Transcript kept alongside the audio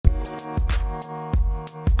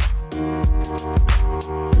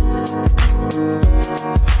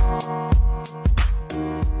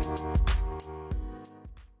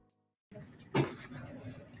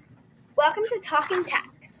Talking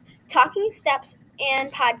Texts, Talking Steps, and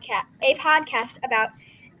a podcast about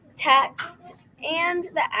texts and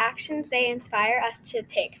the actions they inspire us to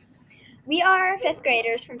take. We are fifth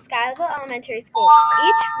graders from Skyville Elementary School.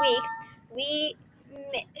 Each week, we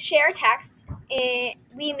share texts, and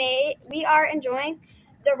we are enjoying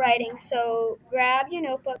the writing. So grab your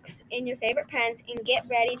notebooks and your favorite pens and get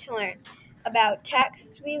ready to learn about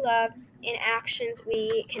texts we love and actions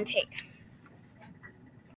we can take.